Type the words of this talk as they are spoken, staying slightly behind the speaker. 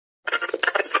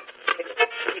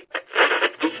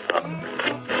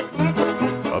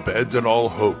Abandon all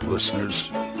hope,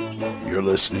 listeners. You're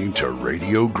listening to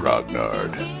Radio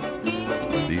Grognard,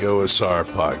 the OSR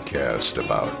podcast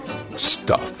about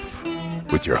stuff,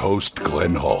 with your host,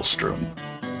 Glenn Hallstrom.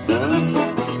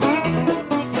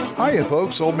 Hiya,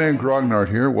 folks. Old Man Grognard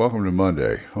here. Welcome to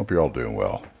Monday. Hope you're all doing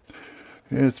well.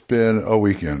 It's been a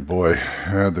weekend. Boy, I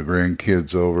had the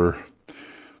grandkids over.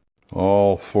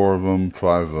 All 4 of them,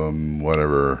 5 of them,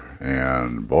 whatever.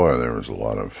 And boy, there was a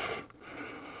lot of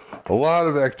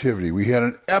activity. We had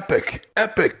an epic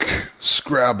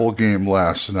Scrabble game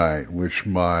last night, which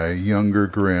my younger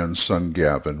grandson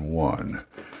Gavin won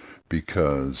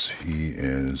because he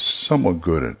is somewhat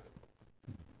good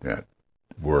at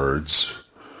words.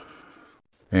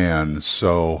 And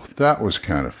so that was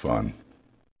kind of fun.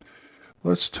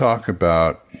 Let's talk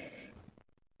about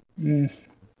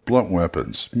blunt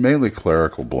weapons, mainly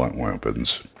clerical blunt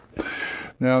weapons.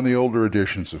 Now, in the older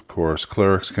editions, of course,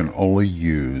 clerics can only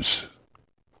use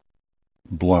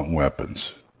blunt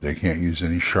weapons. They can't use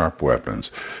any sharp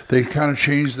weapons. They kind of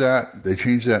changed that. They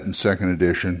changed that in 2nd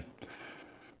edition,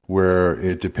 where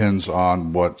it depends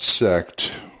on what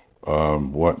sect,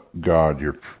 what god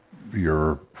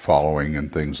you're following,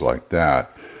 and things like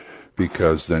that.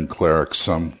 Because then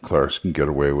some clerics can get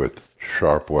away with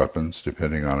sharp weapons,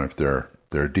 depending on if their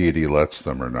deity lets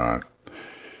them or not.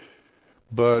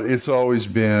 But it's always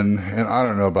been, and I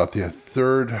don't know about the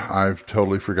 3rd, I've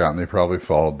totally forgotten. They probably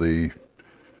followed the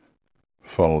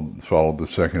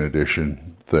 2nd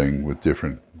edition thing with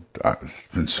different, it's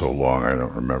been so long, I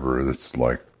don't remember. It's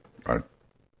like, I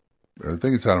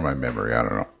think it's out of my memory, I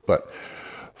don't know. But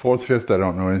 4th, 5th, I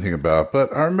don't know anything about.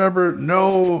 But I remember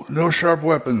no sharp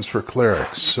weapons for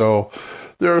clerics. So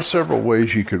there are several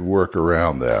ways you could work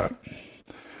around that.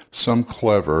 Some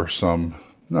clever, some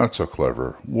not so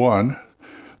clever. One,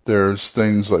 there's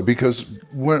things like, because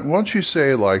once you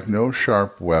say like no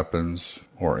sharp weapons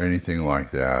or anything like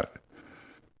that,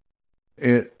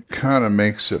 it kind of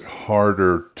makes it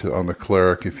harder on the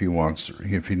cleric if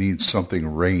he needs something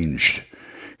ranged.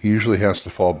 He usually has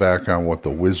to fall back on what the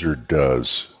wizard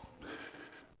does.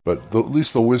 But at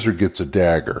least the wizard gets a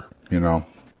dagger, you know.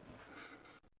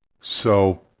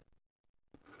 So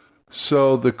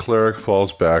the cleric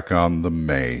falls back on the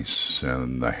mace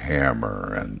and the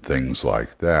hammer and things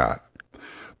like that.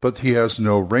 But he has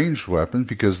no ranged weapon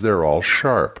because they're all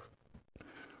sharp.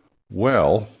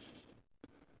 Well,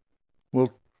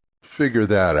 we'll figure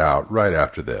that out right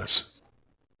after this.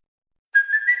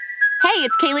 Hey,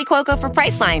 it's Kaylee Cuoco for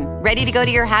Priceline. Ready to go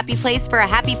to your happy place for a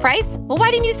happy price? Well,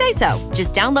 why didn't you say so?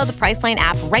 Just download the Priceline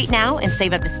app right now and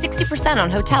save up to 60% on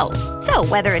hotels. So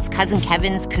whether it's Cousin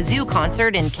Kevin's Kazoo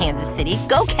Concert in Kansas City,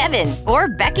 go Kevin, or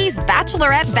Becky's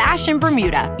Bachelorette Bash in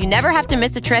Bermuda, you never have to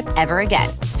miss a trip ever again.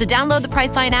 So download the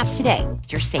Priceline app today.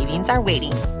 Your savings are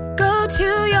waiting. Go to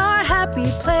your happy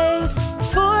place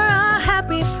for a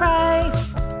happy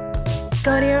price.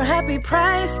 Go to your happy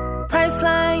price,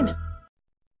 Priceline.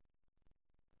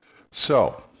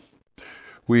 So,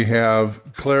 we have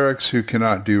clerics who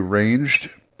cannot do ranged,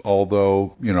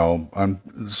 although,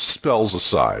 spells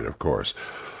aside, of course.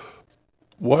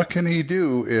 What can he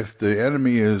do if the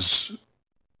enemy is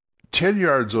 10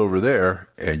 yards over there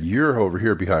and you're over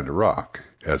here behind a rock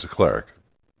as a cleric?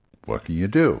 What can you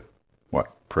do? What,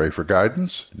 pray for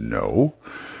guidance? No.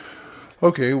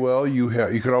 Okay, well, you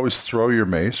could always throw your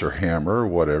mace or hammer or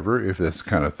whatever, if that's the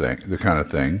kind of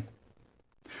thing.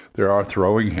 There are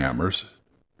throwing hammers,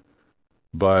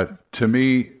 but to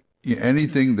me,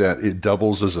 anything that it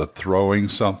doubles as a throwing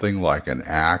something like an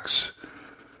axe,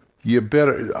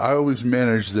 I always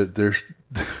manage that there's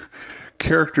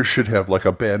characters should have like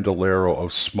a bandolero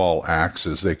of small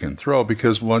axes they can throw,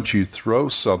 because once you throw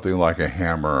something like a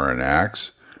hammer or an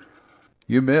axe,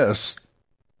 you miss,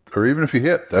 or even if you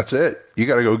hit, that's it. You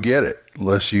got to go get it,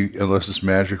 unless it's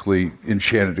magically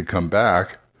enchanted to come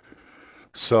back.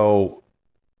 So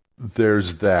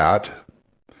there's that.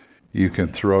 You can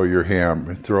throw a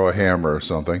hammer or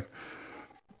something.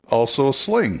 Also a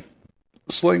sling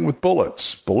with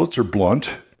bullets. Bullets are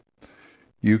blunt.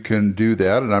 You can do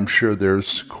that, and I'm sure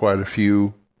there's quite a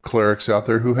few clerics out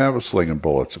there who have a sling and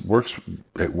bullets. It works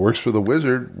for the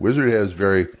wizard. Wizard has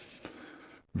very,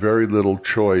 very little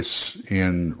choice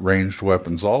in ranged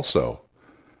weapons also.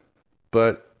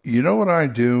 But you know what I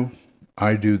do?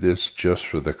 I do this just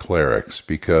for the clerics,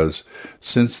 because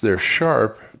since they're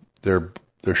sharp, they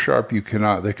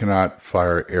cannot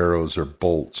fire arrows or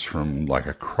bolts from like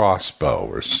a crossbow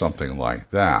or something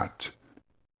like that.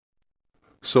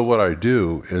 So what I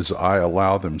do is I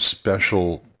allow them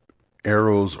special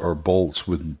arrows or bolts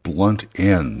with blunt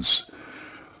ends.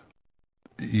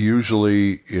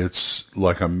 usually it's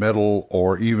like a metal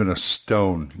or even a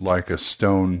stone, like a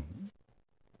stone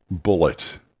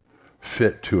bullet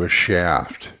fit to a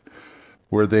shaft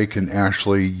where they can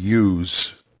actually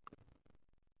use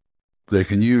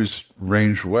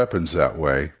ranged weapons that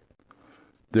way.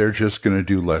 They're just going to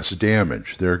do less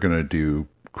damage. They're going to do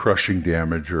crushing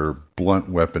damage or blunt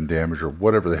weapon damage or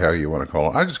whatever the hell you want to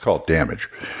call it. I just call it damage.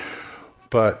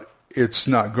 But it's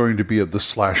not going to be of the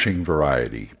slashing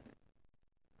variety.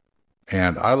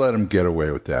 And I let them get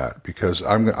away with that because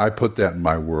I put that in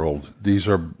my world. These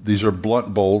are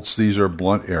blunt bolts. These are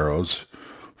blunt arrows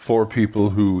for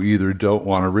people who either don't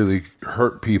want to really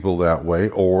hurt people that way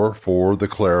or for the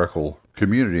clerical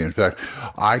community. In fact,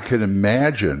 I can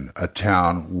imagine a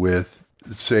town with,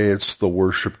 say, it's the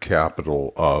worship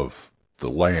capital of the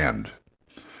land.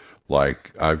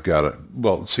 Like I've got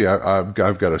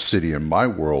a city in my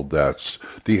world that's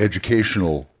the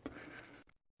educational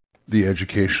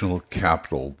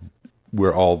capital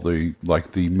where all the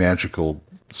magical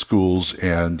schools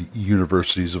and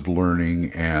universities of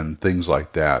learning and things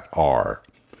like that are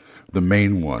the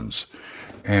main ones.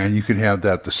 And you can have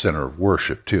that the center of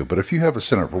worship too. But if you have a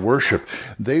center of worship,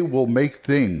 they will make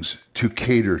things to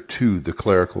cater to the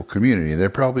clerical community. There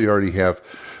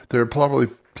are probably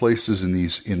places in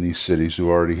these cities who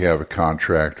already have a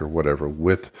contract or whatever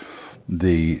with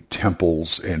the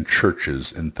temples and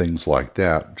churches and things like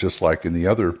that. Just like in the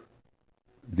other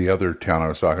town I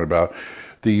was talking about,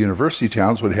 the university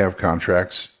towns would have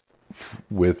contracts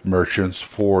with merchants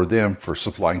for them for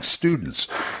supplying students,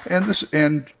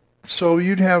 and so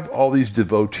you'd have all these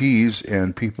devotees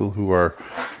and people who are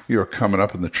coming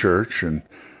up in the church and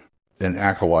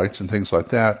acolytes and things like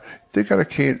that. They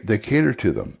cater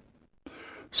to them.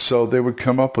 So they would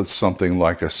come up with something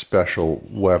like a special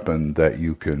weapon that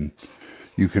you can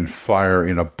fire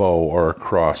in a bow or a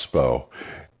crossbow.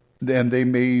 And they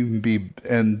may be,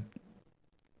 and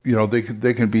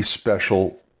they can be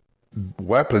special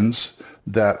weapons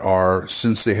that are,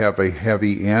 since they have a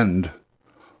heavy end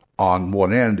on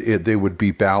one end, they would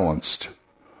be balanced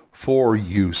for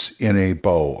use in a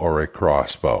bow or a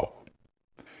crossbow.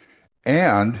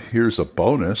 And here's a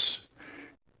bonus: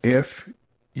 if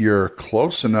you're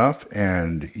close enough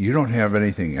and you don't have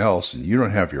anything else and you don't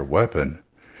have your weapon,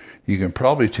 you can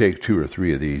probably take 2 or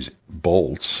 3 of these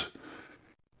bolts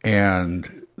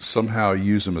and somehow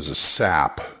use them as a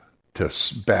sap to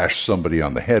bash somebody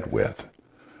on the head with.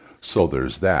 So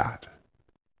there's that.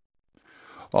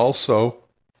 Also,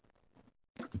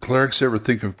 clerics ever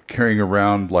think of carrying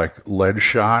around like lead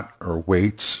shot or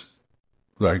weights,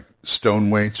 like stone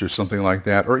weights or something like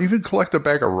that, or even collect a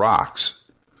bag of rocks?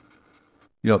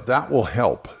 That will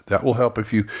help. That will help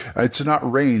if it's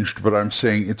not ranged, but I'm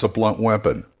saying it's a blunt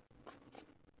weapon.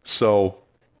 So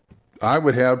I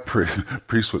would have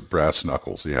priests with brass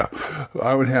knuckles. Yeah.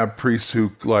 I would have priests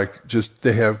who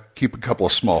keep a couple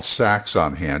of small sacks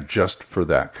on hand just for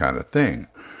that kind of thing.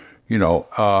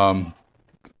 A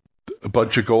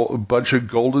bunch of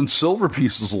gold and silver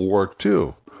pieces will work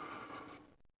too.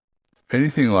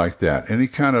 Anything like that. Any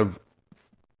kind of,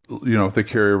 if they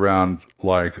carry around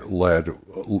like lead,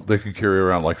 they could carry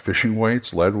around like fishing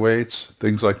weights, lead weights,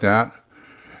 things like that.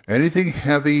 Anything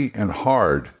heavy and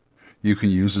hard you can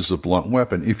use as a blunt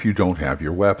weapon if you don't have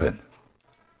your weapon,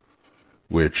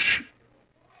 which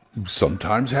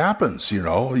sometimes happens.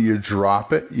 You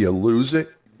drop it, you lose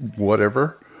it,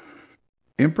 whatever.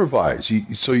 Improvise.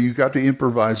 So you got to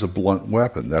improvise a blunt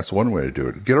weapon. That's one way to do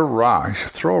it. Get a rock,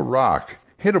 throw a rock,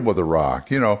 hit him with a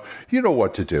rock. You know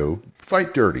what to do.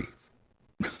 Fight dirty.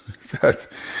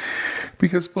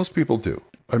 Because most people do.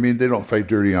 I mean, they don't fight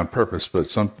dirty on purpose,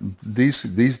 but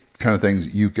these kind of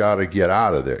things, you got to get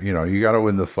out of there. You got to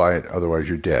win the fight, otherwise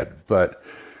you're dead. But,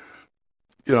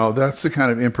 that's the kind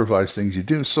of improvised things you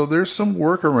do. So there's some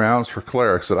workarounds for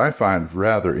clerics that I find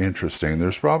rather interesting.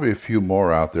 There's probably a few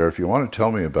more out there. If you want to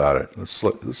tell me about it, let's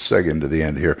seg into the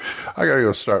end here. I got to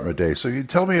go start my day. So if you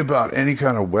tell me about any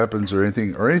kind of weapons or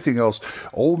anything else,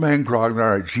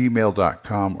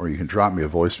 oldmangrognard@gmail.com, or you can drop me a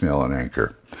voicemail on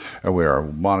Anchor. And we are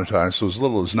monetized, so as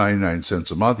little as 99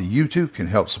 cents a month. You too can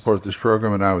help support this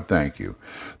program, and I would thank you.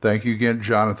 Thank you again,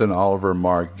 Jonathan, Oliver,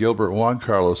 Mark, Gilbert, Juan,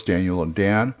 Carlos, Daniel, and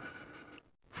Dan,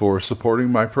 for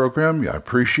supporting my program. I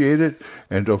appreciate it.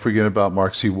 And don't forget about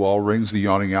Mark C. Walring's The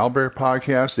Yawning Albert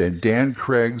podcast and Dan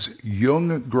Craig's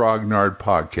Young Grognard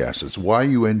podcast. It's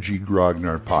Y-U-N-G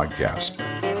Grognard podcast.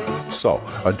 So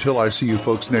until I see you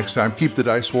folks next time, keep the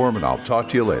dice warm, and I'll talk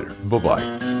to you later.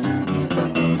 Bye-bye.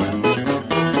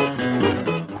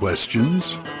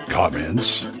 Questions?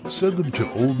 Comments? Send them to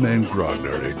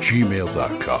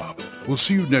oldmangrognard@gmail.com. We'll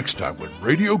see you next time when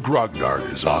Radio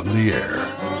Grognard is on the air.